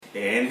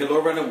And hello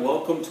everyone and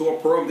welcome to our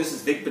program. This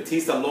is Vic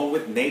Batista along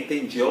with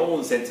Nathan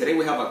Jones, and today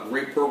we have a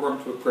great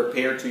program to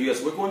prepare to you as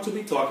we're going to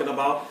be talking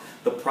about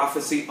the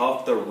prophecy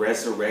of the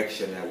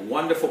resurrection, a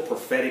wonderful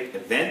prophetic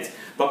event.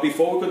 But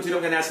before we continue,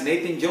 I'm going to ask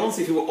Nathan Jones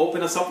if he will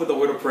open us up with a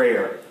word of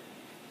prayer.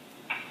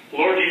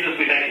 Lord Jesus,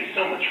 we thank you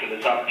so much for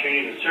this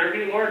opportunity to serve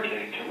you, Lord, to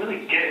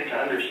really get into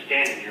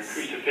understanding your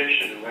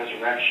crucifixion and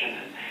resurrection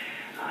and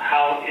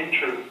how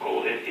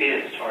integral it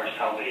is to our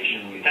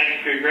salvation. We thank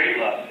you for your great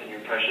love in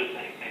your precious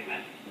name.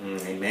 Amen.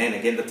 Amen.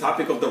 Again, the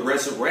topic of the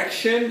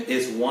resurrection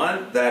is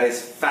one that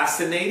is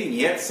fascinating,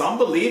 yet some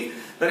believe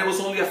that it was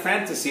only a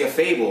fantasy, a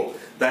fable,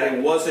 that it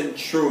wasn't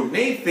true.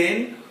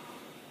 Nathan,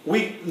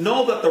 we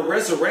know that the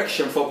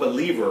resurrection for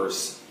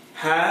believers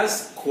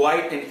has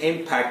quite an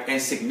impact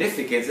and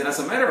significance. And as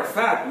a matter of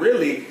fact,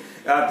 really,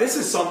 this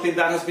is something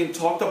that has been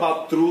talked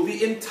about through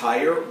the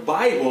entire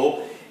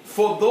Bible.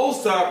 For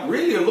those that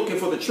really are looking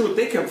for the truth,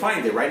 they can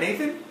find it, right,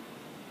 Nathan?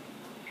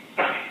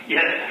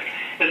 Yes.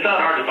 It's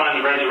not hard to find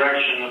the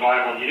resurrection in the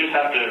Bible. You just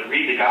have to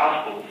read the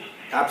Gospels.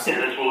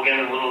 Absolutely. And as we'll get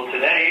a little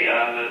today,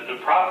 the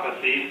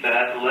prophecies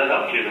that led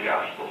up to the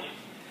Gospels.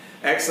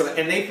 Excellent.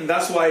 And Nathan,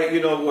 that's why,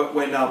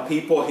 when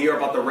people hear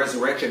about the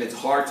resurrection, it's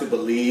hard to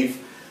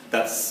believe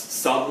that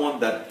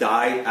someone that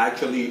died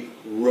actually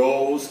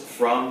rose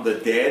from the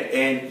dead.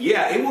 And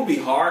yeah, it would be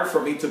hard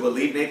for me to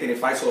believe, Nathan,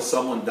 if I saw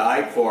someone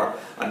die for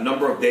a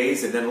number of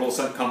days and then all of a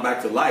sudden come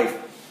back to life.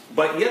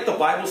 But yet the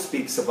Bible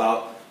speaks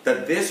about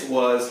that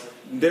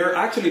there are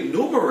actually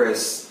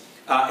numerous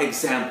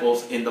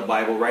examples in the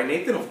Bible, right,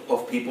 Nathan,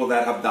 of people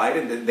that have died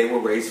and then they were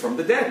raised from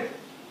the dead.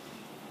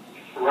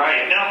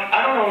 Right. Now,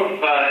 I don't know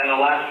if in the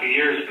last few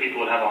years people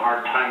would have a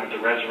hard time with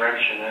the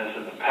resurrection as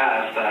in the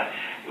past.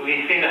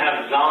 We seem to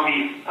have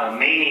zombie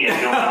mania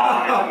going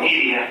on in the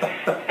media.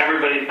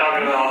 Everybody's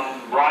talking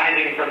about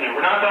rising from there.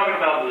 We're not talking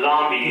about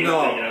zombies,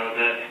 no.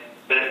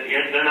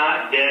 They're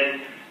not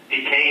dead,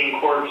 decaying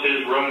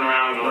corpses roaming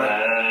around going,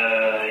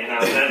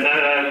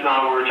 that's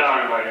not what we're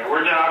talking about here.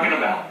 We're talking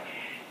about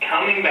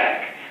coming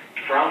back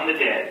from the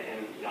dead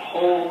in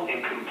whole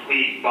and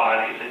complete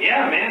bodies. And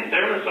yeah, man,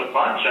 there was a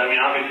bunch. I mean,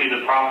 obviously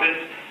the prophets,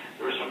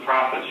 there were some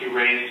prophets who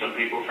raised some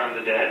people from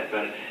the dead,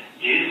 but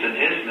Jesus in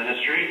his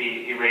ministry,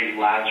 he raised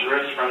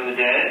Lazarus from the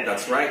dead.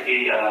 That's right.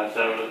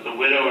 The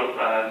widow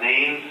of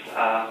Nain's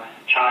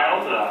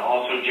child,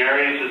 also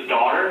Jairus'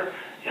 daughter.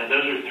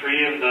 Those are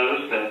three of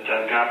those that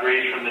God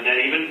raised from the dead.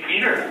 Even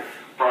Peter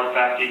brought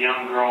back a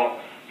young girl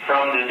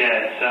from the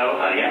dead.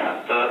 So,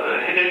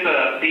 it is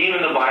a theme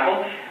in the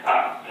Bible.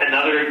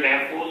 Another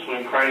example is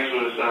when Christ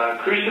was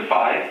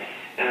crucified,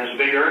 and there was a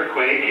big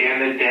earthquake,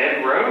 and the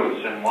dead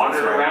rose and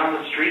wandered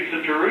around the streets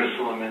of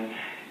Jerusalem. And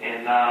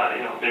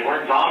they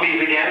weren't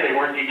zombies again. They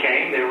weren't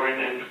decaying. They were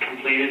in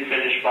completed,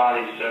 finished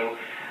bodies. So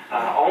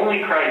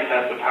only Christ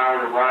has the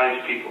power to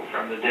rise people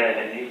from the dead,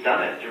 and he's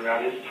done it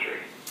throughout history.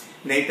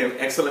 Nathan,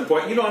 excellent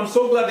point. I'm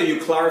so glad that you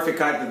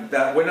clarified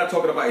that we're not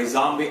talking about a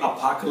zombie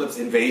apocalypse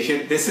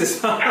invasion. This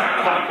is...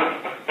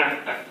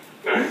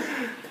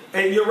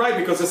 And you're right,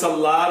 because there's a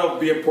lot of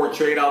being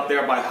portrayed out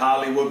there by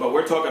Hollywood, but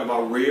we're talking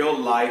about real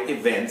life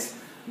events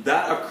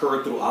that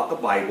occur throughout the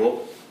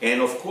Bible. And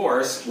of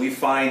course, we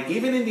find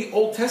even in the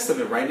Old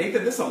Testament, right,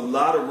 Nathan, there's a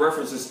lot of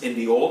references in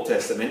the Old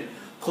Testament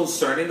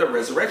concerning the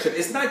resurrection.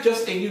 It's not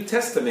just a New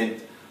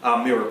Testament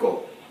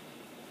miracle.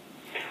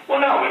 Well,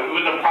 no, it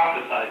was a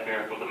prophesied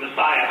miracle. The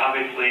Messiah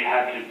obviously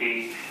had to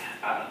be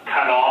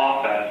cut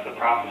off, as the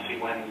prophecy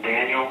went in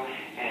Daniel,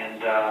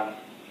 and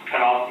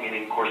cut off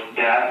meaning, of course,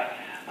 death.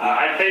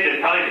 I'd say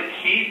that probably the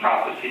key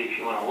prophecy, if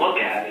you want to look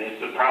at it,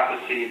 is the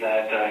prophecy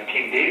that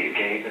King David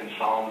gave in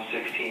Psalm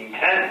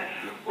 16:10,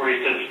 where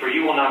he says, "For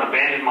you will not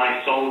abandon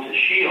my soul to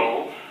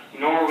Sheol,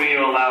 nor will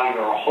you allow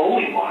your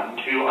Holy One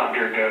to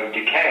undergo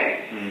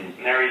decay."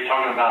 And there he's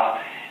talking about,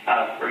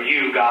 for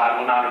you, God,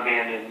 will not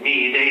abandon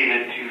me,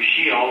 David, to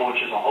Sheol,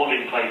 which is a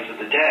holding place of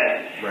the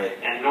dead, right.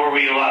 And nor will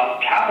you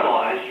allow,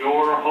 capitalize,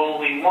 your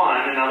Holy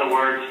One, in other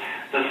words,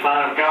 the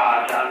Son of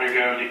God, to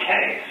undergo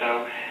decay.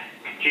 So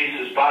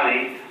Jesus'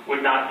 body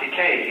would not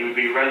decay. He would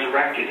be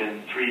resurrected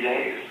in 3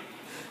 days.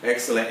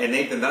 Excellent. And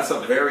Nathan, that's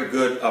a very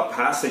good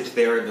passage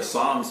there in the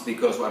Psalms,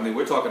 because,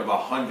 we're talking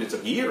about hundreds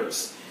of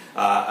years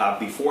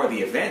before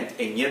the event,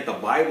 and yet the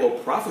Bible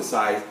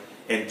prophesied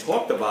and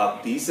talked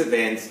about these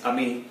events.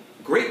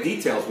 Great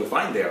details we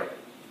find there.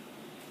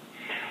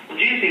 Well,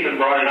 Jesus even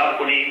brought it up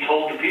when he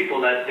told the people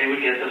that they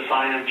would get the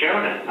sign of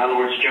Jonah. In other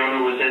words,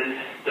 Jonah was in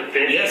the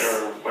fish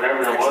or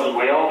whatever it was,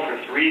 whale, for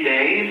 3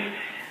 days.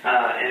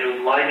 And it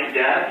was like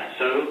death,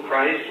 so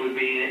Christ would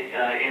be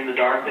in the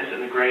darkness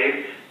in the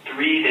grave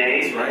 3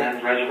 days and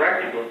then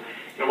resurrected.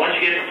 But once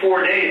you get to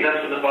 4 days,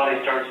 that's when the body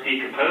starts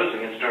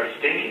decomposing and starts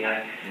stinking.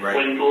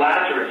 When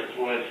Lazarus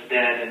was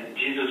dead and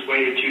Jesus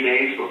waited 2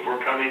 days before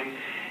coming,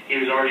 he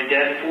was already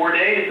dead 4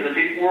 days, and the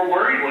people were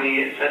worried when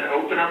he said,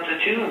 "Open up the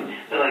tomb."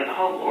 They're like,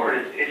 "Oh Lord,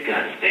 it's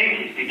going to stink.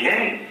 He's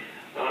decaying."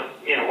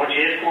 Once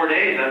you hit 4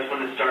 days, that's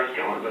when it starts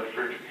going. But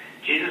for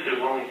Jesus, it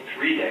was only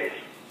 3 days.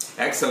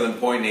 Excellent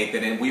point,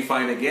 Nathan. And we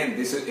find again,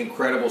 these are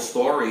incredible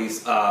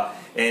stories.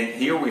 And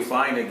here we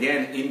find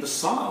again in the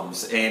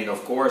Psalms. And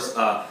of course,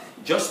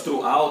 just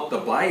throughout the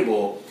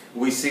Bible,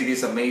 we see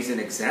these amazing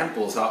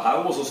examples.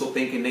 I was also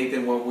thinking,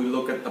 Nathan, when we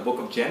look at the book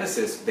of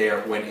Genesis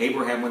there, when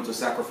Abraham went to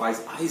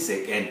sacrifice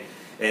Isaac, and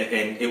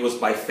it was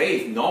by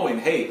faith, knowing,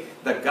 hey,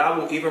 that God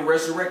will even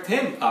resurrect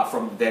him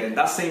from the dead in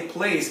that same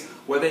place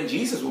where then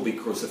Jesus will be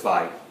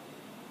crucified.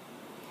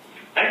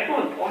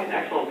 Excellent point,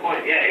 excellent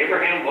point. Yeah,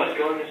 Abraham was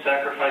going to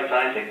sacrifice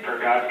Isaac per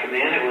God's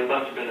command. It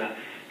must have been a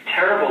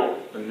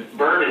terrible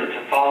burden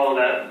to follow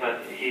that,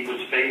 but he was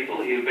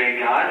faithful, he obeyed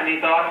God, and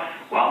he thought,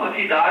 well, if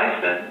he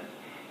dies, then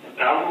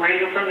God will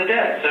raise him from the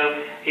dead.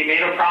 So he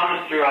made a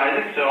promise through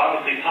Isaac, so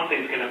obviously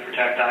something's going to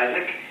protect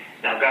Isaac.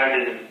 Now, God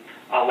didn't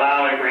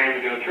allow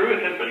Abraham to go through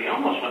with it, but he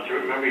almost went through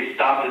it. Remember, he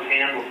stopped his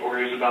hand before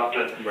he was about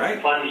to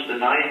plunge the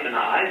knife into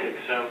Isaac.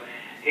 So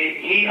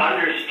he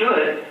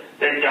understood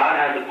that God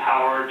had the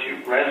power to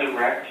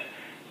resurrect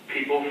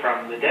people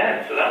from the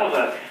dead. So that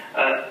was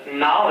a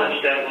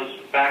knowledge that was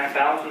back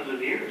thousands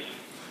of years.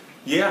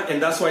 Yeah, and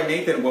that's why,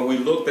 Nathan, when we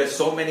looked at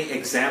so many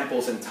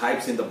examples and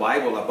types in the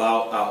Bible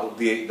about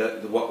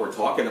what we're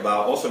talking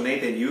about, also,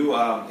 Nathan, you,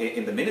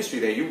 in the ministry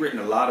there, you've written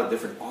a lot of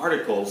different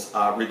articles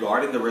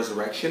regarding the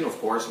resurrection. Of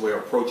course, we're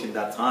approaching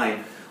that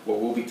time where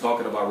we'll be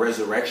talking about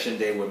Resurrection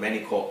Day, what many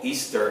call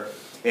Easter.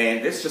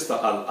 And there's just a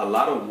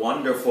lot of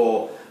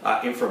wonderful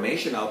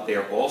information out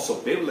there also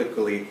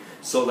biblically,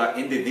 so that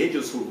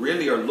individuals who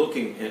really are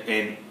looking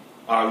and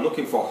are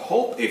looking for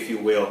hope, if you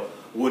will,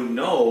 would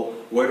know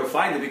where to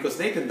find it. Because,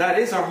 Nathan, that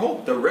is our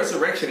hope. The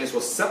resurrection is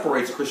what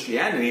separates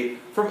Christianity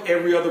from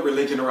every other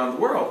religion around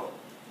the world.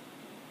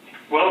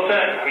 Well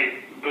said. I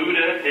mean,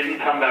 Buddha didn't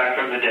come back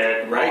from the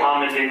dead. Right.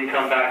 Muhammad didn't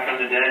come back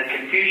from the dead.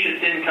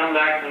 Confucius didn't come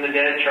back from the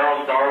dead.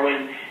 Charles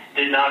Darwin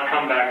did not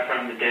come back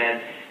from the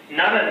dead.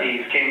 None of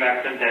these came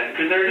back from the dead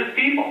because they're just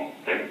people.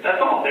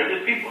 That's all. They're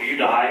just people. You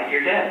die,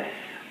 you're dead.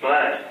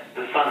 But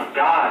the Son of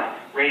God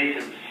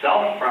raised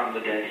himself from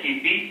the dead.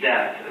 He beat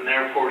death, and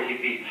therefore he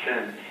beat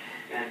sin.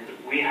 And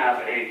we have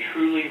a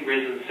truly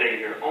risen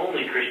Savior.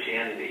 Only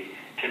Christianity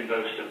can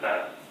boast of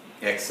that.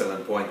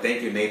 Excellent point.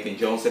 Thank you, Nathan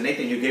Jones. And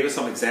Nathan, you gave us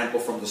some example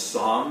from the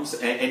Psalms.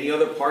 And any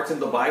other parts in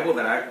the Bible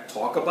that I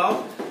talk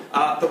about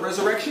the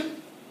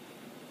resurrection?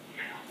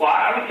 Well,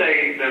 I would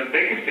say the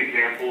biggest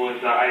example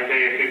is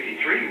Isaiah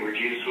 53, where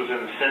Jesus was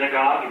in the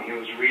synagogue and he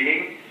was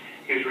reading.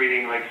 He was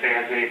reading, like, say,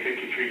 Isaiah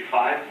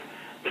 53:5.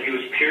 But he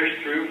was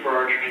pierced through for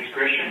our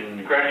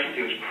transgressions.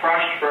 He was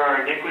crushed for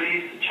our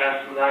iniquities. The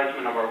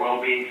chastisement of our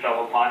well-being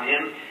fell upon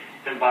him.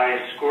 And by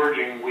his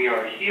scourging we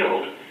are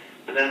healed.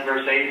 But then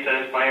verse 8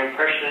 says, by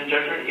oppression and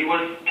judgment he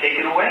was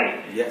taken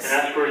away. Yes.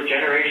 And as for his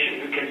generation,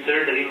 who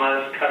considered that he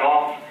must cut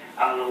off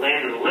out of the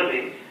land of the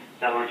living,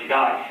 in other words, he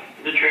died.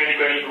 The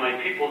transgression of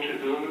my people to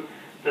whom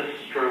the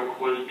stroke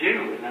was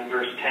due. And then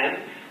verse 10,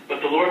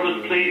 but the Lord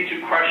was pleased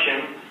to crush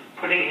him,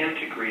 putting him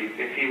to grief.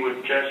 If he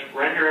would just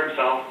render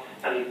himself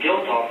as a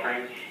guilt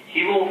offering,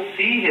 he will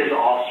see his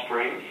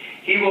offspring,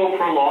 he will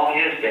prolong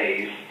his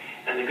days,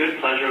 and the good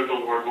pleasure of the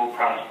Lord will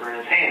prosper in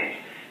his hands.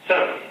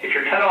 So, if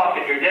you're cut off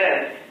and you're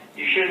dead,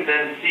 you shouldn't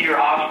then see your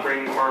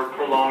offspring or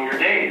prolong your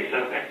days.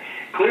 So,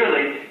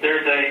 clearly,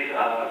 there's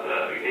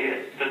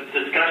the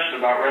discussion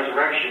about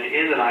resurrection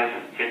is in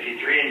Isaiah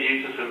 53, and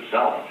Jesus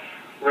himself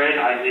read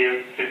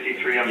Isaiah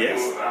 53 up to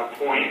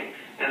a point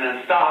and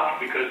then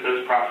stopped because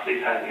those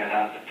prophecies hadn't yet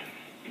happened.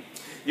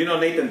 You know,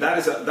 Nathan,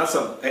 that's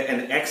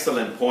an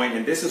excellent point,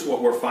 and this is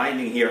what we're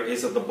finding here,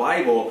 is that the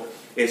Bible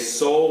is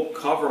so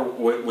covered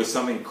with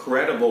some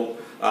incredible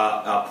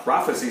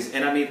prophecies.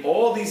 And I mean,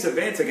 all these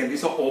events, again,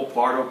 these are all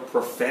part of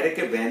prophetic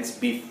events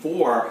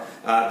before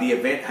the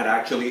event had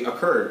actually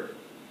occurred.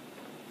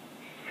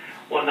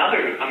 Well,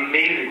 another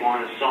amazing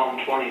one is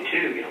Psalm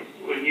 22.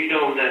 You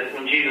know that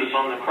when Jesus was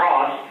on the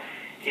cross,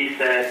 he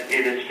said,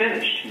 it is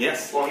finished.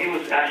 Yes. Well, he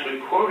was actually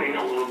quoting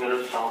a little bit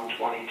of Psalm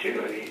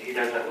 22. He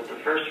does that with the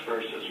first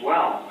verse as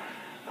well.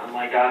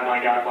 My God,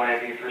 why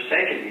have you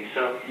forsaken me?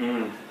 So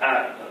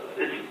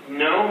it's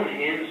known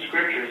in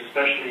Scripture,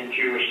 especially in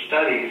Jewish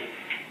studies,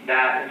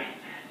 that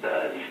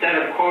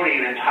instead of quoting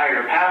an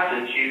entire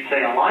passage, you'd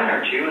say a line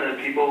or two, and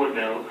then people would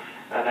know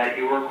that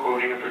you were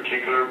quoting a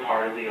particular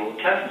part of the Old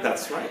Testament.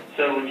 That's right.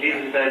 So when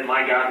Jesus said,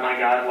 my God,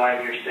 why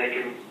have you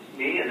forsaken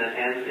me? And then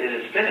it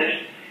is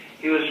finished,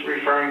 he was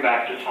referring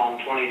back to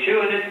Psalm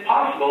 22, and it's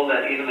possible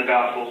that even the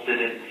Gospels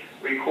didn't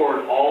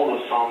record all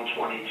of Psalm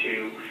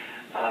 22,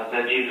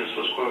 that Jesus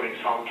was quoting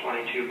Psalm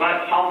 22.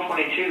 But Psalm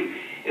 22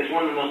 is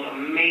one of the most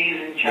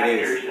amazing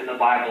chapters in the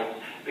Bible,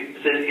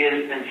 because it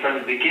is, and from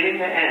the beginning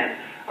to end,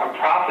 a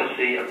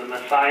prophecy of the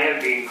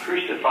Messiah being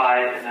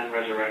crucified and then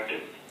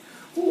resurrected.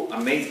 Ooh,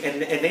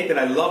 amazing. And Nathan,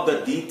 I love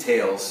the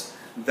details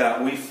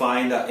that we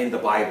find in the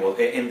Bible.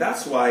 And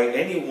that's why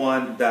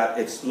anyone that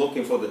is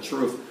looking for the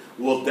truth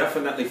will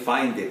definitely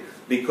find it,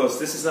 because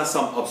this is not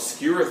some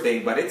obscure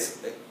thing, but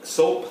it's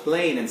so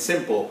plain and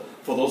simple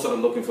for those that are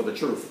looking for the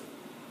truth.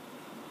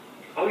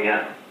 Oh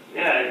yeah,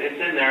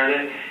 it's in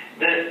there.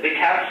 The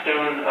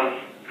capstone of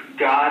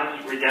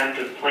God's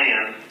redemptive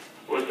plan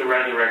was the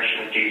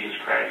resurrection of Jesus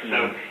Christ.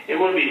 So it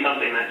wouldn't be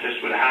something that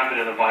just would happen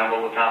in the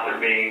Bible without there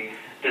being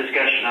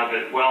discussion of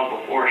it well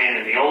beforehand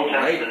in the Old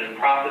Testament and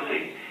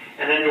prophecy.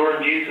 And then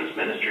during Jesus'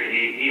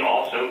 ministry, he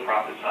also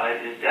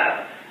prophesied his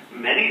death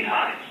many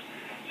times.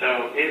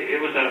 So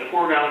it was a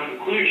foregone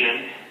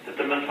conclusion that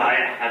the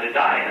Messiah had to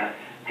die.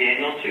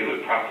 Daniel, too,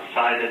 had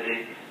prophesied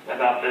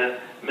about the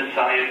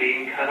Messiah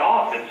being cut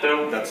off. And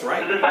so that's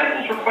right. The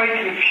disciples were quite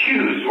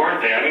confused,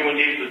 weren't they? I mean, when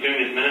Jesus was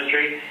doing his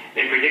ministry,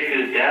 they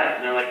predicted his death,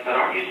 and they're like, but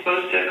aren't you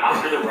supposed to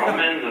conquer the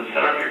Romans and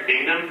set up your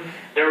kingdom?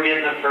 They were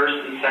getting the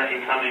first and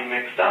second coming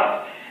mixed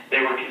up.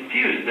 They were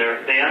confused.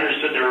 They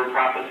understood there were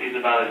prophecies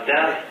about his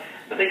death,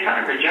 but they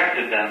kind of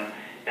rejected them.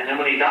 And then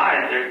when he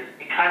died,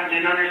 they kind of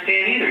didn't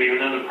understand either, even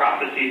though the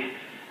prophecies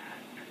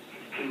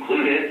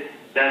concluded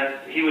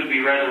that he would be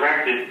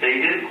resurrected. They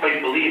didn't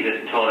quite believe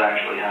it until it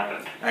actually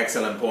happened.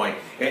 Excellent point.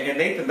 And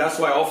Nathan, that's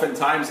why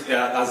oftentimes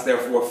as they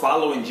were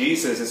following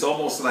Jesus, it's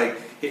almost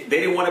like they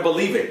didn't want to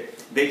believe it.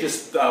 They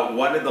just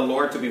wanted the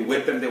Lord to be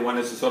with them. They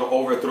wanted to sort of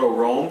overthrow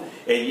Rome.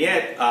 And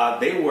yet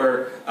they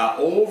were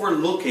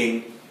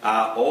overlooking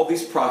all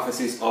these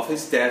prophecies of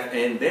his death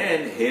and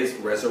then his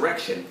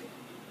resurrection.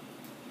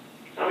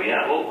 Oh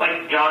yeah, well,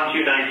 like John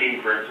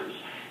 2:19, for instance.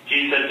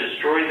 Jesus said,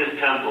 destroy this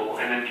temple,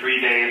 and in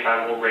 3 days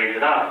I will raise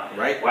it up.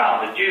 Right.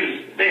 Wow, the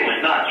Jews, they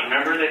went nuts.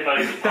 Remember, they thought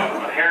he was talking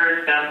about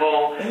Herod's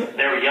temple.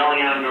 They were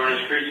yelling at him during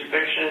his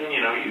crucifixion.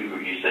 You know,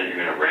 you said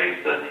you're going to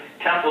raise the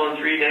temple in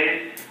 3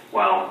 days.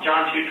 Well,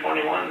 John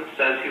 2:21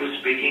 says he was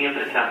speaking of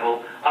the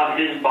temple of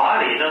his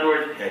body. In other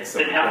words,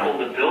 the temple,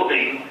 the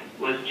building,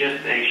 was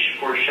just a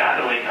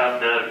foreshadowing of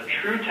the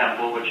true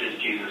temple, which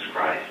is Jesus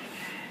Christ.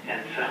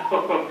 And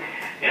so,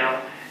 you know,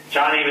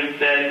 John even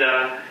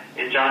said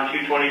in John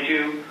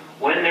 2:22,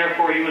 when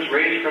therefore he was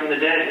raised from the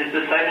dead, his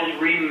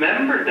disciples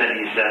remembered that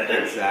he said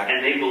this,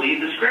 and they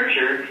believed the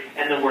scripture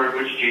and the word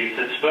which Jesus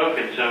had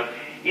spoken. So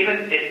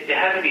even it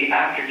had to be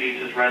after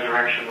Jesus'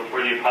 resurrection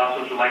before the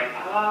apostles were like,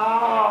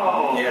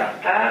 oh,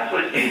 that's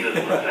what Jesus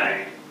was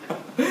saying.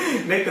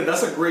 Nathan,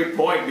 that's a great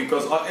point,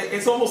 because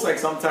it's almost like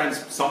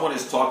sometimes someone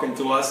is talking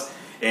to us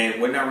and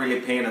we're not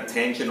really paying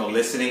attention or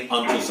listening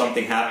until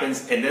something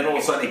happens, and then all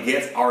of a sudden it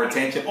gets our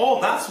attention.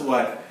 Oh, that's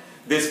what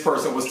this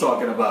person was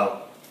talking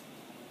about.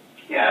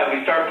 Yeah,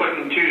 we start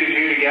putting 2 to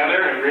 2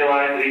 together and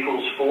realize it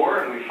equals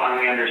 4, and we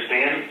finally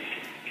understand.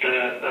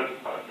 The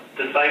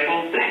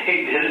disciples,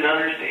 they didn't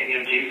understand. You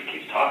know, Jesus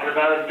keeps talking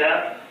about his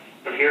death,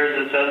 but here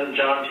as it says in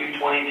John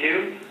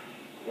 2:22,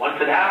 once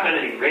it happened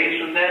and he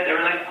raised from the dead, they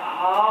were like,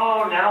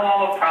 oh, now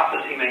all of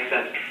prophecy makes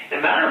sense. As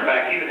a matter of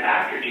fact, even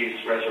after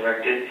Jesus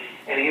resurrected,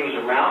 and he was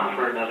around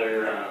for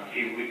another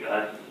few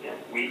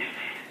weeks,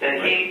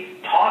 then he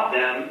taught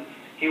them,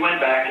 he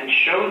went back and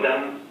showed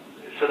them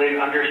so they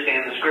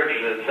understand the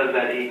scriptures. It says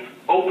that he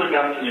opened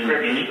up the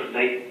scriptures. So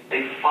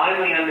they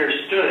finally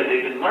understood.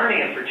 They've been learning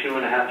it for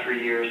 2.5,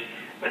 3 years,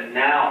 but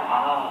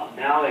now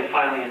they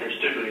finally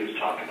understood what he was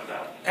talking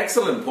about.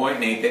 Excellent point,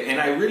 Nathan.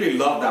 And I really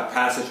love that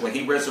passage. When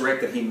he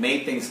resurrected, he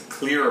made things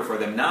clearer for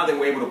them. Now they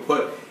were able to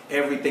put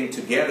everything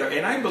together.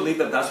 And I believe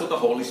that that's what the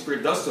Holy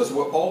Spirit does to us.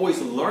 We're always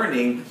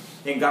learning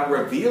and God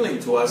revealing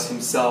to us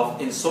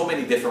himself in so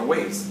many different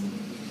ways.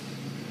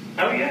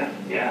 Oh, yeah.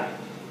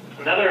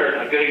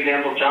 A good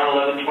example, John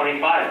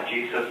 11:25.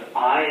 Jesus says,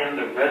 I am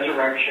the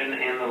resurrection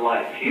and the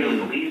life. He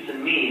who believes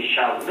in me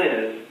shall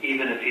live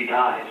even if he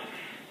dies.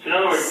 So in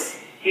other words,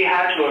 he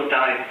had to have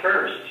died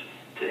first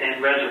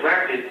and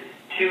resurrected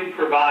to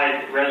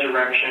provide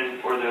resurrection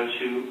for those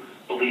who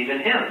believe in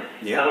him.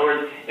 In other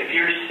words, if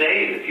you're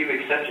saved, if you've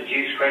accepted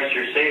Jesus Christ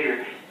your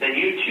Savior, then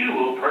you too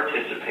will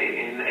participate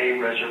in a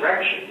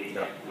resurrection.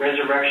 The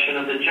resurrection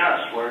of the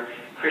just, where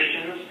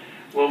Christians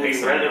will be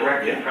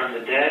resurrected from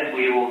the dead.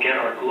 We will get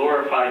our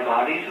glorified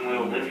bodies and we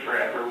will live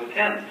forever with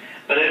him.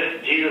 But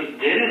if Jesus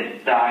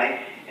didn't die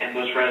and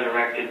was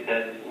resurrected,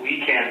 then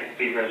we can't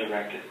be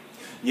resurrected.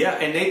 Yeah,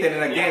 and Nathan,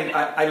 and again,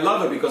 I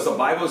love it because the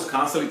Bible is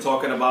constantly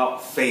talking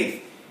about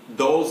faith.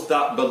 Those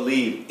that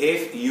believe,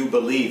 if you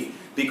believe.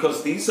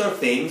 Because these are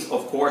things,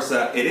 of course,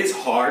 it is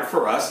hard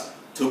for us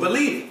to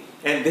believe.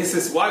 And this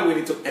is why we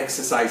need to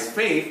exercise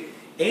faith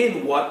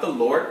in what the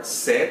Lord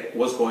said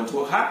was going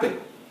to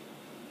happen.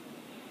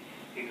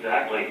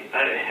 Exactly.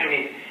 I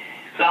mean,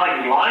 it's not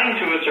like he's lying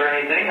to us or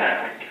anything.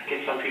 I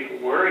guess some people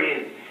worry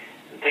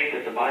and think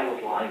that the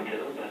Bible's lying to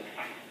them. But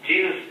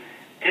Jesus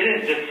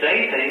didn't just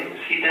say things.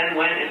 He then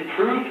went and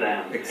proved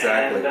them.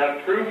 Exactly. And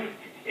that proof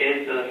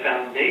is the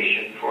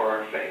foundation for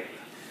our faith.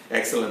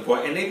 Excellent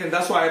point. And Nathan,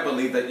 that's why I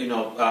believe that,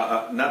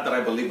 not that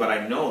I believe, but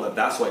I know that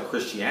that's why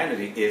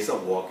Christianity is a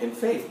walk in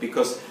faith.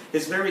 Because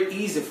it's very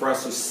easy for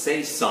us to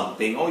say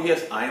something. Oh,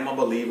 yes, I am a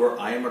believer.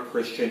 I am a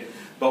Christian.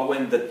 But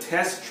when the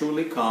test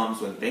truly comes,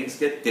 when things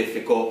get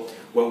difficult,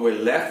 when we're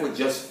left with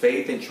just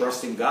faith and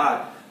trust in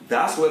God,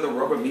 that's where the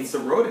rubber meets the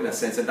road in a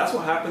sense. And that's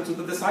what happened to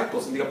the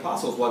disciples and the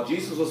apostles. While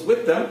Jesus was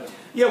with them,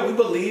 we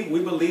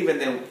believe,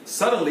 and then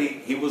suddenly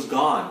he was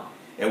gone.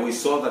 And we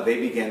saw that they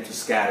began to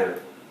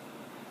scatter.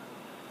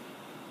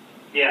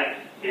 Yeah,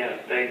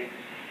 they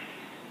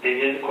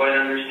didn't quite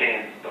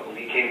understand. But when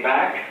he came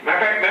back,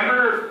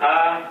 remember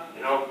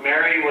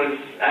Mary was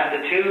at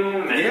the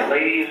tomb, and the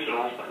ladies,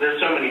 there's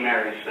so many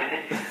Marys.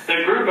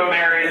 The group of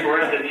Marys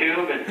were at the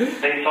tomb, and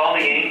they saw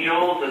the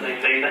angels, and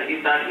they say that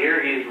he's not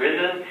here, he is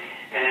risen.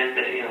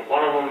 And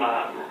one of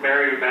them,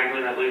 Mary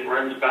Magdalene, I believe,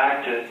 runs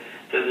back to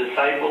the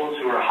disciples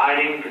who are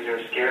hiding because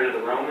they're scared of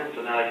the Romans,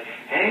 and they're like,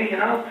 "Hey,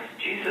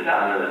 Jesus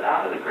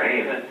out of the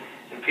grave." And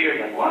Peter's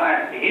like,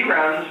 "What?" And he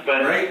runs,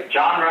 but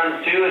John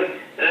runs too, and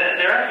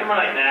the rest of them are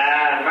like,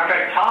 "Nah." Matter of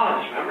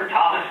fact,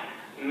 Thomas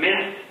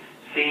missed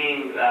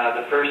seeing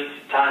the first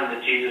time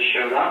that Jesus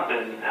showed up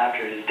and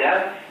after his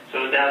death.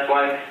 So that's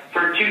why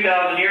for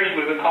 2,000 years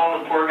we've been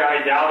calling the poor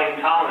guy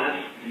Doubting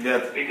Thomas.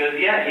 Yes. Because,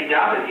 he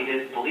doubted. He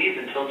didn't believe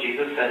until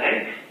Jesus said,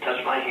 "Hey,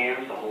 touch my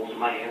hands, the holes in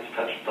my hands,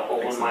 touch the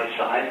hole in my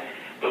side."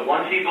 But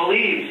once he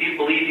believed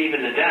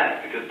even to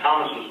death, because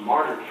Thomas was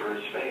martyred for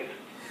his faith.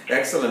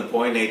 Excellent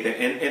point, Nathan.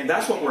 And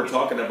that's what we're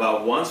talking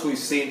about. Once we've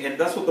seen, and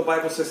that's what the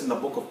Bible says in the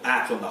book of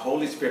Acts, when the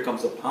Holy Spirit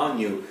comes upon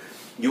you,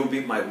 you'll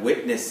be my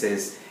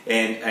witnesses,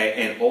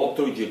 and all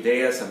through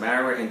Judea,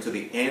 Samaria, and to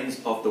the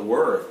ends of the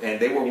earth. And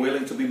they were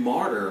willing to be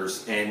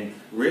martyrs and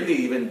really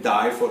even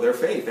die for their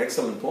faith.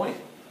 Excellent point.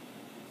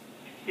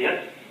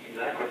 Yes,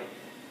 exactly.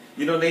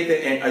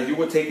 Nathan, and as you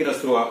were taking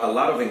us through a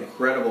lot of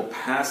incredible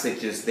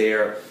passages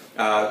there,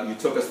 you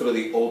took us through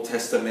the Old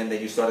Testament,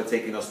 then you started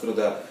taking us through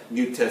the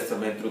New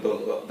Testament, through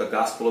the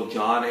Gospel of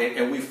John,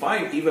 and we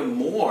find even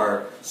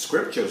more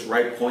scriptures,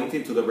 right,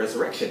 pointing to the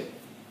resurrection.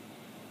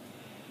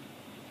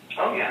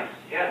 Oh, yeah.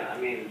 I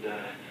mean,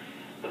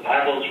 the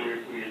Bible's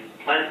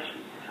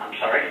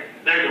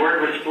there's the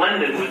word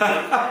resplendent with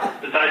them.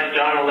 Besides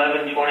John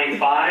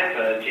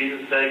 11:25,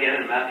 Jesus said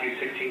again in Matthew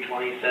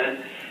 16:20,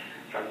 said,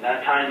 from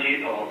that time,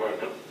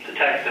 the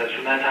text says,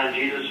 from that time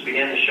Jesus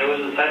began to show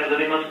his disciples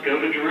that he must go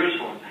to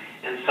Jerusalem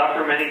and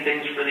suffer many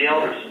things for the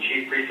elders and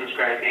chief priests and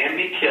scribes, and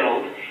be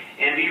killed,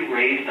 and be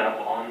raised up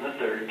on the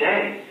third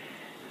day.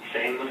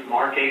 Same with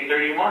Mark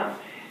 8:31.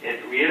 It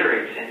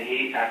reiterates, and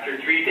he, after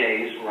 3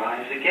 days,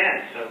 rise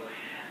again. So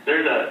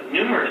there's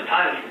numerous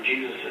times where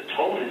Jesus had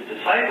told his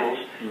disciples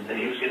that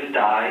he was going to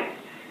die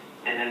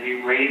and then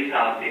be raised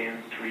up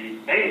in 3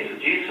 days. So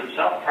Jesus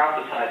himself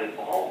prophesied it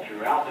all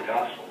throughout the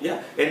gospel.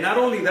 Yeah, and not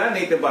only that,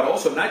 Nathan, but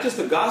also not just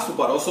the gospel,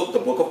 but also the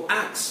book of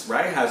Acts,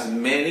 right? Has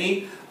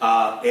many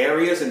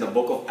areas in the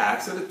book of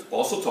Acts that it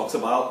also talks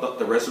about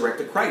the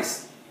resurrected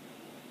Christ.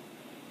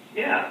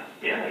 Yeah,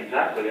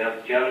 exactly. Do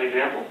you have an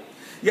example?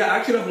 Yeah,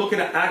 actually I'm looking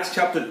at Acts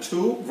chapter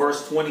 2,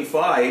 verse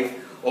 25.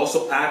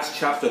 Also Acts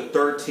chapter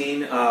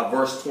 13,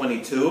 verse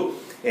 22.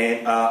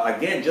 And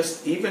again,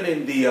 just even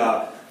in the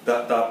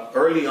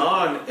early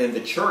on in the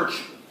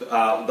church,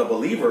 the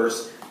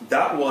believers,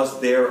 that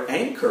was their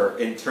anchor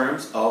in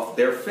terms of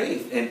their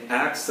faith. In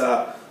Acts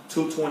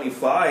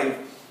 2:25,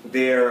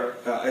 there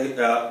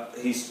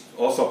he's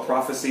also a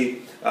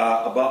prophecy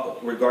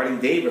regarding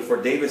David. For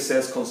David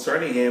says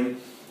concerning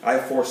him, I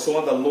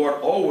foresaw the Lord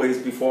always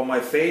before my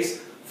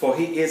face, for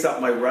he is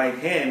at my right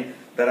hand,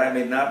 that I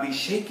may not be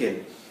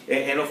shaken.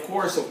 And of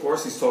course,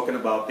 he's talking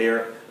about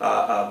there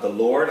the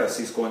Lord as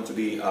he's going to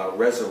be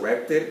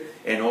resurrected.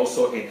 And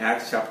also in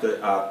Acts chapter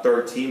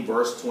 13,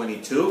 verse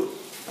 22.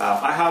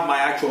 I have my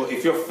actual,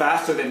 if you're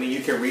faster than me,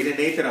 you can read it,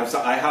 Nathan. I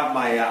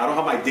don't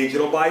have my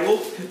digital Bible.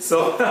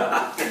 So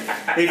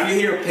if you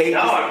hear pages...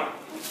 No,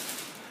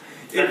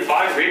 that's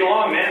fine. Read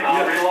along, man.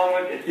 I'll read along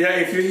with you. Yeah,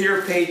 if you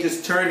hear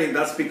pages turning,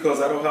 that's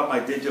because I don't have my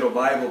digital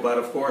Bible. But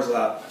of course,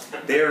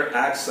 there,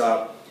 Acts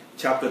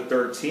chapter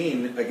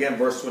 13, again,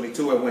 verse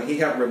 22. And when he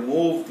had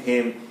removed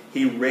him,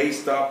 he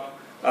raised up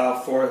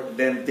for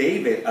them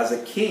David as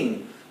a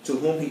king, to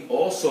whom he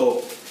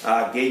also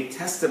gave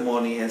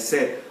testimony and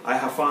said, I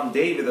have found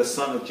David, the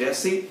son of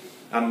Jesse,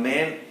 a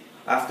man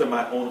after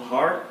my own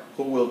heart,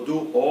 who will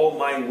do all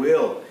my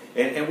will.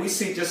 And we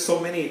see just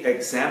so many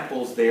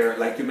examples there.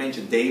 Like you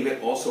mentioned,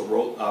 David also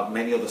wrote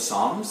many of the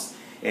Psalms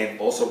and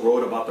also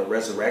wrote about the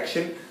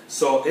resurrection.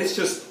 So it's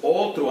just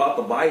all throughout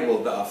the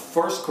Bible. The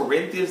 1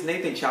 Corinthians,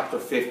 Nathan, chapter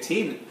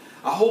 15,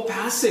 a whole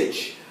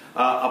passage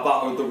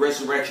about the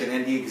resurrection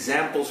and the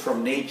examples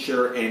from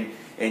nature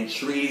and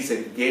trees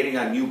and getting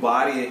a new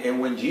body. And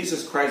when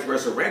Jesus Christ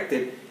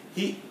resurrected,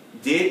 he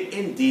did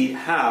indeed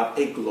have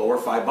a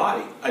glorified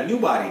body, a new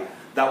body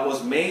that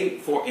was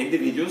made for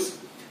individuals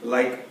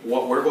like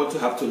what we're going to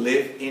have to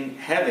live in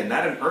heaven,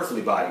 not an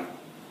earthly body.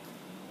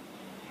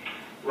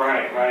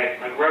 Right.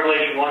 Like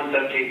Revelation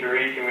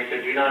 1:17-18, we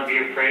said, do not be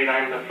afraid, I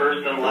am the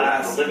first and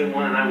last, the living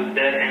one, and I was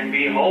dead, and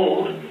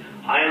behold,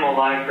 I am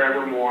alive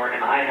forevermore,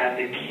 and I have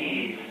the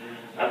keys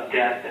of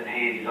death and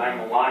Hades. I am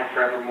alive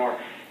forevermore.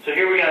 So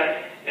here we got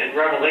in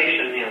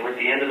Revelation, we're at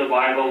the end of the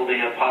Bible,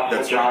 the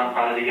Apostle John,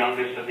 probably the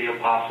youngest of the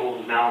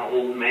apostles, is now an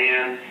old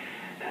man.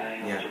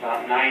 It's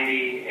about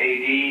 90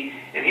 A.D.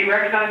 And he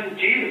recognizes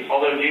Jesus,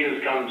 although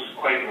Jesus comes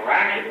quite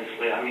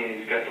miraculously. I mean,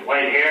 he's got the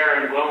white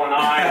hair and glowing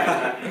eyes.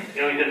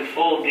 And, he's in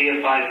full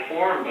deified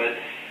form. But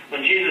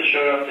when Jesus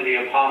showed up to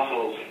the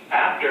apostles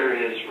after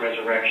his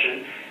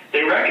resurrection,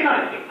 they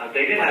recognized him.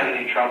 They didn't have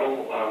any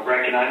trouble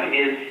recognizing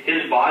him.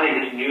 His body,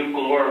 his new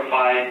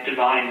glorified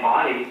divine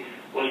body,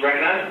 was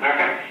recognizable. Matter of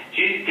fact,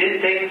 Jesus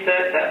did things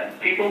that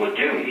people would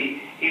do.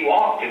 He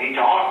walked and he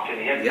talked and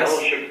he had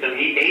fellowship with them.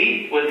 He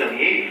ate with them.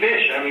 He ate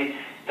fish. I mean,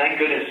 thank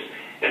goodness.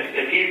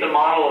 If he's the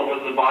model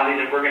of the body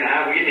that we're going to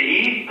have, we get to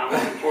eat. I'm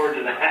looking forward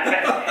to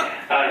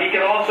that. He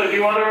could also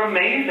do other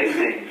amazing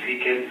things.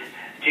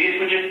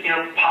 Jesus would just,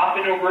 pop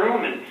into a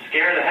room and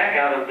scare the heck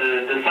out of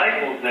the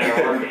disciples there.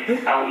 Or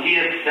he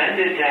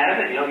ascended to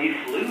heaven. He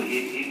flew.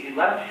 He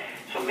left.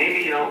 So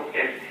maybe,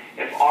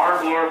 if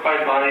our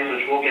glorified bodies,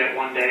 which we'll get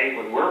one day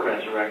when we're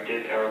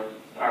resurrected, or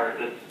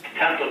the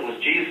template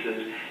was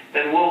Jesus's,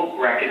 then we'll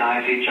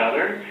recognize each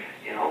other.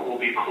 We'll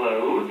be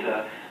clothed.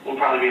 We'll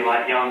probably be a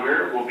lot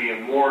younger. We'll be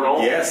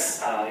immortal.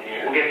 Yes.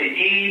 We'll get to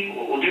eat.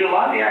 We'll do a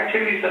lot of the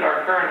activities that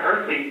our current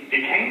earthly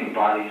decaying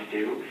bodies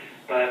do,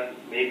 but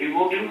maybe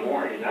we'll do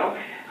more,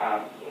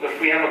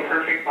 If we have a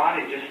perfect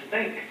body, just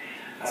think.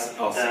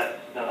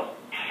 The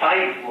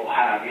sight we'll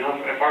have.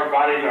 If our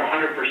bodies are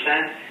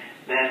 100%,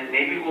 then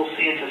maybe we'll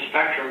see into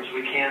spectrums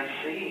we can't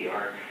see,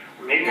 or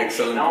maybe we'll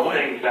smell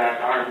things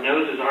that our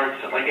noses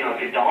aren't, like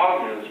a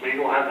dog nose. Maybe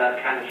we'll have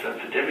that kind of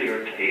sensitivity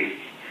or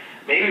taste.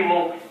 Maybe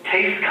we'll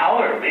taste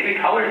color. Maybe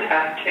colors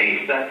have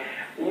taste that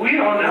we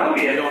don't know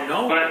yet. We don't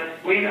know.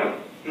 But we know.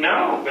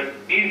 No,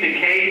 but these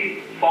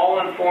decayed,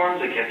 fallen forms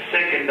that get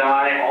sick and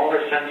die, all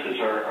their senses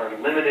are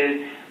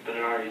limited. But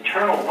in our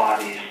eternal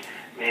bodies,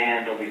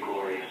 man, they'll be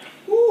glorious.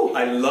 Ooh,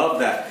 I love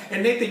that.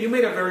 And Nathan, you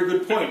made a very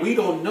good point. We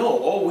don't know.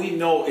 All we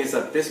know is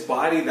that this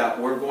body that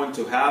we're going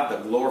to have, the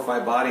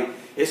glorified body,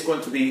 is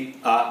going to be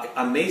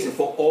amazing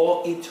for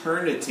all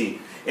eternity.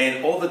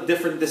 And all the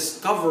different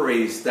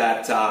discoveries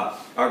that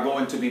are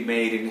going to be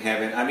made in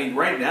heaven. I mean,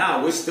 right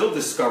now, we're still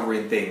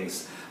discovering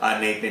things,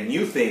 Nathan,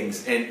 new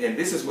things. And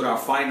this is with our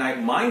finite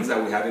minds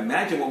that we have.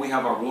 Imagine when we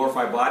have our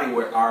glorified body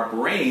where our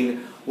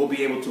brain will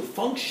be able to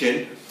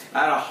function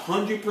at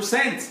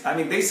 100%. I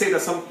mean, they say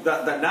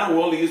that now we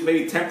only use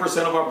maybe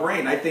 10% of our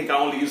brain. I think I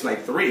only use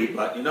like 3,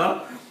 but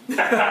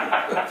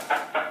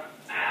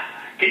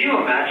Can you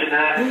imagine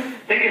that?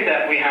 Think of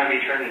that we have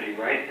eternity,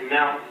 right? And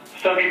now,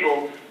 some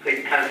people,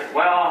 they kind of say,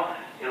 well,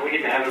 we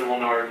get to heaven, we'll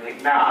know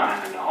everything.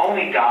 No.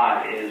 Only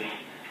God is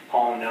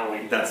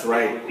all-knowing. That's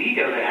right. When we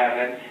go to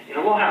heaven,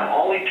 we'll have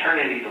all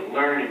eternity to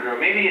learn and grow.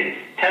 Maybe in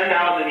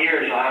 10,000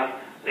 years, you'll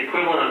have the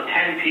equivalent of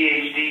 10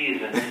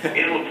 PhDs and be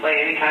able to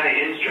play any kind of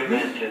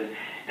instrument.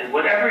 And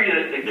whatever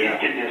the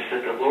giftedness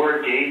that the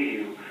Lord gave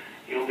you,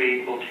 you'll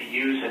be able to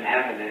use in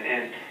heaven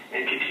and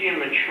continue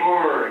to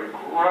mature and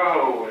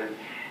grow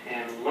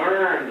and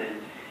learn.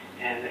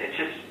 And it's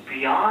just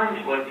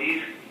beyond what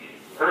these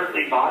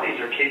earthly bodies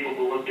are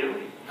capable of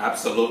doing.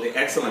 Absolutely.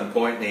 Excellent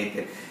point,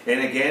 Nathan.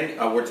 And again,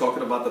 we're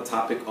talking about the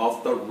topic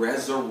of the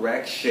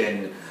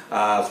resurrection.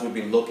 As we've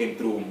been looking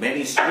through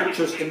many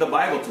scriptures in the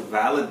Bible to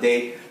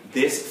validate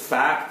this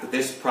fact,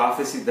 this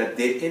prophecy that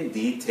did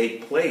indeed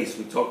take place.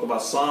 We talked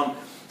about Psalm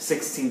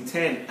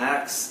 16:10,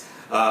 Acts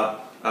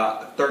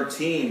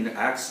 13,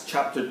 Acts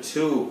chapter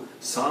 2,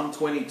 Psalm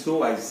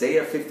 22,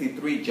 Isaiah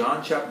 53,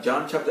 John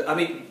chapter. I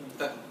mean,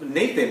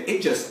 Nathan,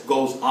 it just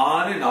goes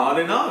on and on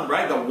and on,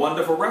 right? The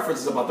wonderful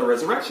references about the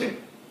resurrection.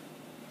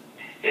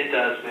 It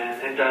does,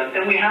 man. It does.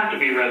 And we have to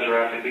be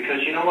resurrected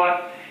because you know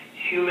what?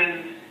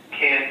 Humans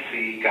can't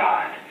see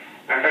God.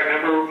 Matter of fact,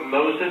 remember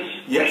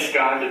Moses wished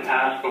God to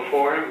pass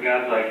before him?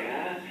 God's like,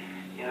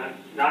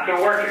 not going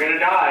to work. You're going to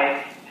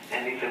die.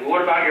 And he said,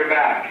 what about your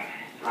back?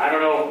 And I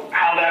don't know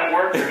how that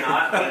worked or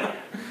not,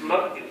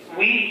 but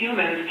we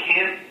humans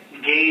can't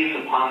gaze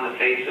upon the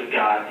face of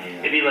God.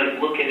 It'd be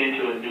like looking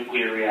into a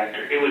nuclear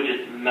reactor. It would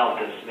just melt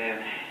us,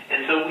 man.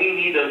 And so we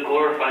need those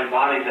glorified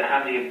bodies that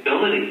have the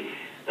ability,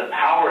 the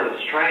power, the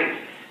strength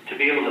to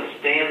be able to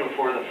stand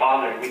before the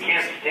Father. We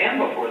can't stand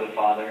before the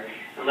Father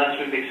unless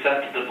we've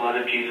accepted the blood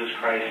of Jesus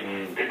Christ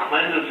to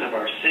cleanse us of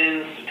our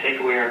sins, to take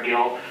away our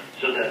guilt,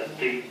 so that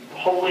the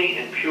holy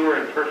and pure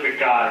and perfect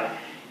God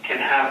can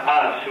have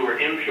us who are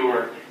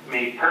impure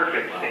made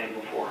perfect stand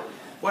before him.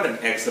 What an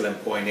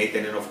excellent point,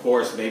 Nathan. And of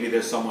course, maybe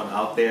there's someone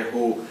out there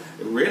who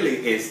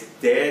really is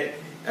dead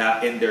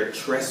in their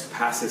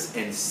trespasses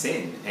and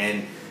sin.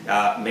 And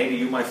maybe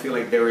you might feel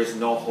like there is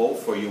no hope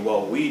for you.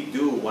 Well, we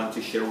do want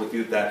to share with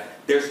you that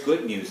there's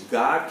good news.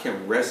 God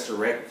can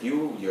resurrect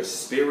you, your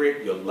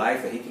spirit, your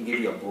life, and he can give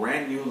you a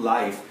brand new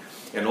life.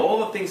 And all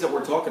the things that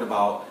we're talking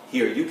about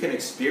here, you can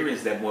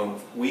experience them when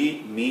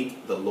we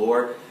meet the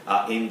Lord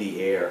in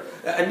the air.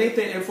 And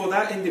Nathan, and for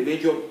that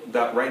individual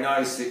that right now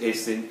is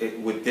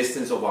with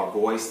distance of our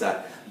voice,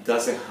 that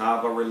doesn't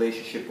have a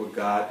relationship with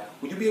God,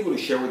 would you be able to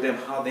share with them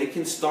how they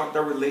can start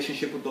their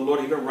relationship with the Lord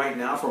even right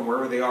now from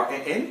wherever they are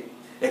and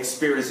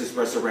experience this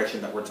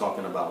resurrection that we're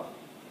talking about?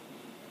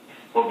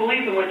 Well,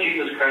 believe in what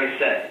Jesus Christ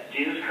said.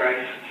 Jesus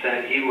Christ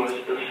said he was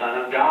the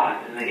Son of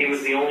God, and that he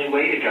was the only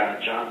way to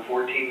God. John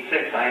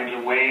 14:6, I am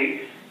the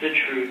way, the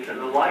truth, and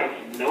the life.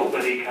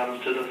 Nobody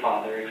comes to the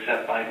Father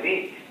except by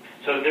me.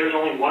 So there's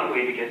only one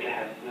way to get to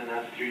heaven, and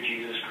that's through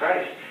Jesus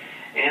Christ.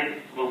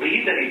 And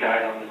believe that he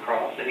died on the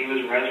cross, and he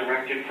was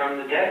resurrected from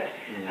the dead.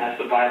 As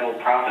the Bible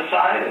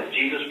prophesied, as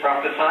Jesus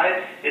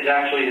prophesied, it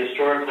actually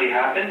historically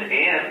happened,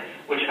 and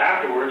which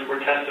afterwards were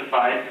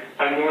testified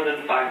by more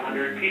than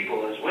 500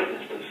 people as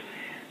witnesses.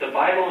 The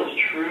Bible is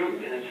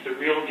true, and it's the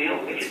real deal.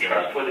 We can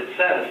trust what it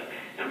says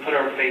and put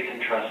our faith and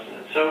trust in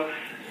it. So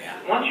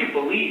once you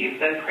believe,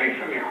 then pray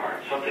from your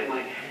heart. Something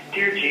like,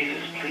 Dear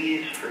Jesus,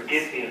 please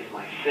forgive me of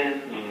my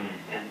sins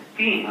and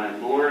be my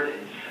Lord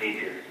and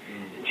Savior.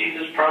 And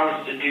Jesus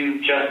promised to do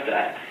just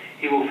that.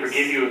 He will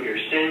forgive you of your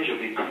sins. You'll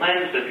be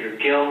cleansed of your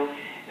guilt.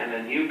 And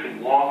then you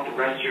can walk the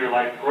rest of your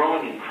life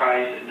growing in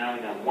Christ and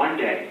knowing that one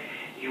day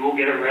you will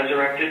get a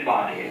resurrected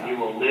body and you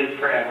will live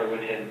forever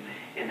with Him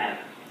in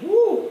heaven.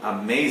 Woo,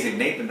 amazing,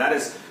 Nathan. That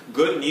is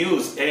good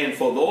news. And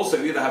for those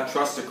of you that have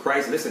trusted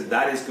Christ, listen,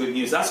 that is good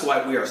news. That's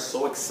why we are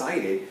so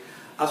excited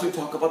as we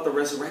talk about the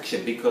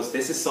resurrection, because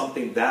this is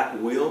something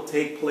that will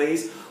take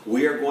place.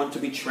 We are going to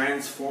be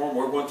transformed.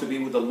 We're going to be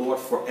with the Lord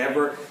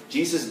forever.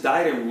 Jesus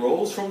died and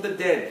rose from the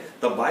dead.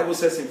 The Bible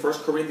says in 1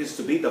 Corinthians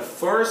to be the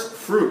first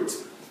fruit,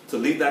 to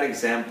leave that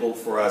example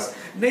for us.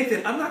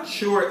 Nathan, I'm not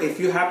sure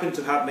if you happen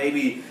to have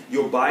maybe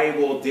your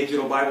Bible,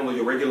 digital Bible, or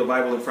your regular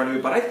Bible in front of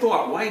you, but I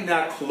thought, why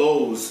not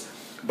close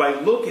by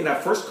looking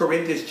at 1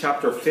 Corinthians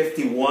chapter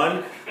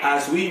 51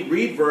 as we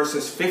read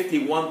verses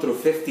 51 through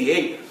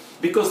 58.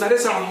 Because that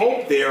is our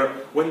hope there.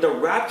 When the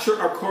rapture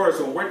occurs,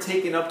 when we're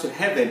taken up to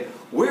heaven,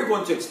 we're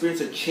going to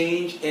experience a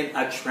change and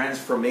a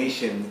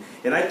transformation.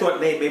 And I thought,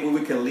 Nate, maybe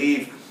we can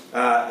leave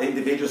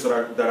individuals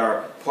that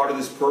are part of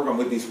this program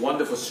with these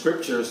wonderful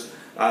scriptures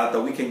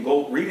that we can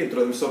go reading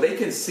through them so they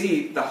can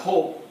see the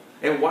hope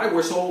and why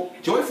we're so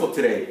joyful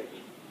today.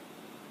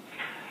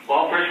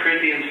 Well, 1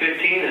 Corinthians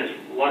 15 is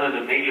one of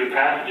the major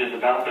passages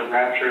about the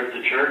rapture of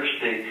the church,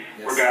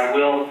 where God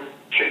will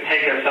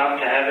take us up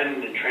to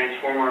heaven and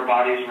transform our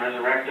bodies and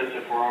resurrect us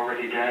if we're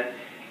already dead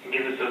and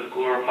give us those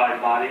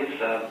glorified bodies.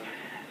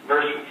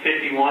 Verse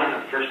 51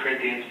 of 1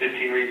 Corinthians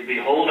 15 reads,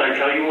 Behold, I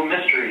tell you a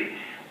mystery.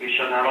 We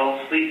shall not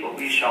all sleep, but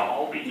we shall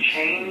all be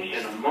changed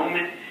in a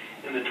moment,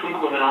 in the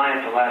twinkle of an eye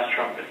at the last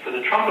trumpet. For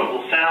the trumpet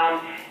will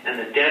sound, and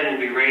the dead will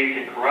be raised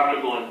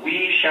incorruptible, and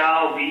we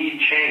shall be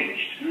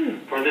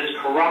changed. For this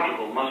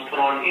corruptible must put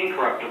on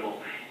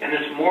incorruptible, and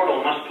this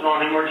mortal must put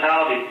on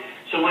immortality.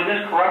 So when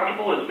this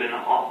corruptible has been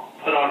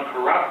put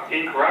on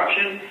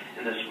incorruption,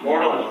 and this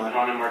mortal has put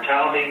on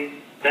immortality,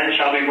 then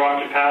shall be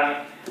brought to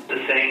pass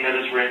the saying that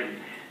is written,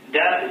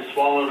 Death is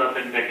swallowed up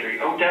in victory.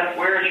 O death,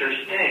 where is your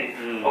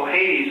sting? O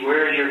Hades,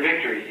 where is your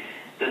victory?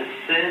 The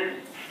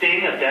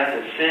sting of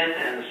death is sin,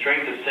 and the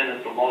strength of sin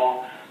is the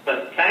law.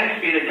 But thanks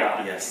be to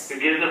God, who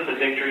gives us the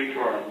victory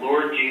through our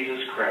Lord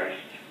Jesus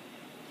Christ.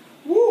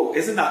 Woo!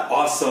 Isn't that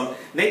awesome?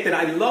 Nathan,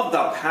 I love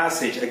that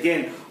passage.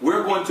 Again,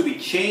 we're going to be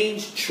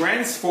changed,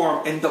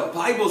 transformed, and the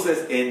Bible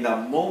says in the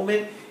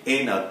moment,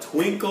 in a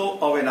twinkle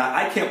of an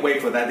eye. I can't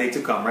wait for that day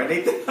to come, right,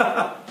 Nathan?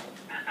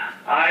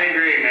 I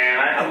agree, man.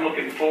 I'm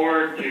looking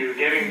forward to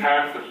getting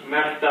past this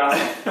messed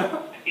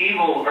up,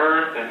 evil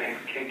earth and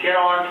can get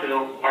on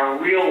to our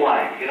real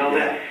life. You know,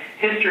 that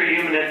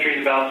human history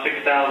is about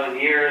 6,000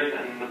 years,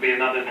 and there'll be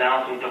another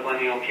 1,000 with the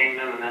millennial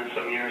kingdom, and then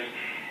some years.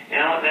 You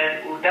know,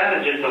 that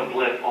is just a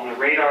blip on the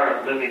radar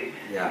of living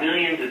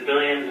millions and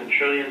billions and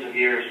trillions of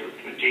years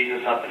with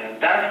Jesus up in heaven.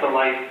 That's the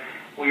life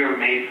we were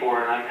made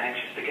for, and I'm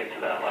anxious to get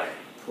to that life.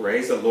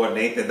 Praise the Lord,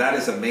 Nathan. That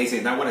is amazing.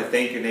 And I want to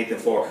thank you, Nathan,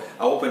 for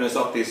opening us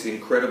up these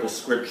incredible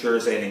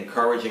scriptures and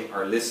encouraging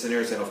our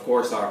listeners. And of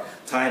course, our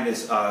time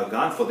is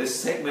gone for this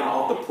segment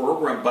of the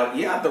program. But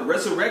yeah, the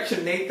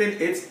resurrection,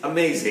 Nathan, it's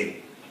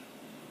amazing.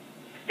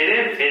 It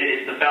is.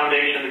 It's the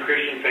foundation of the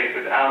Christian faith.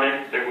 Without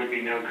it, there would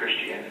be no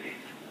Christianity.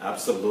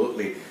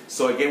 Absolutely.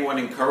 So again, I want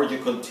to encourage you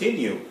to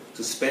continue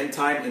to spend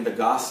time in the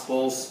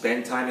gospel,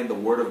 spend time in the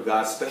Word of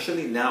God,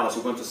 especially now as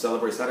we're going to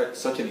celebrate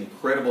such an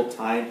incredible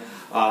time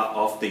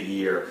of the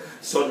year.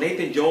 So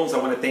Nathan Jones, I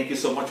want to thank you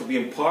so much for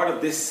being part of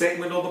this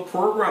segment of the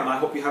program. I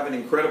hope you have an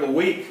incredible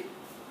week.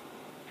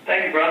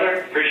 Thank you,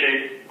 brother.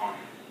 Appreciate it.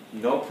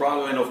 No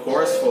problem. And of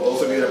course, for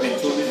those of you that have been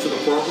tuned into the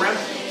program,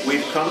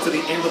 we've come to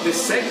the end of this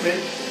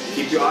segment.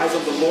 Keep your eyes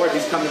on the Lord.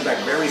 He's coming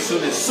back very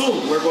soon. And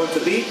soon we're going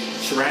to be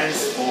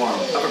transformed.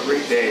 Have a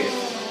great day.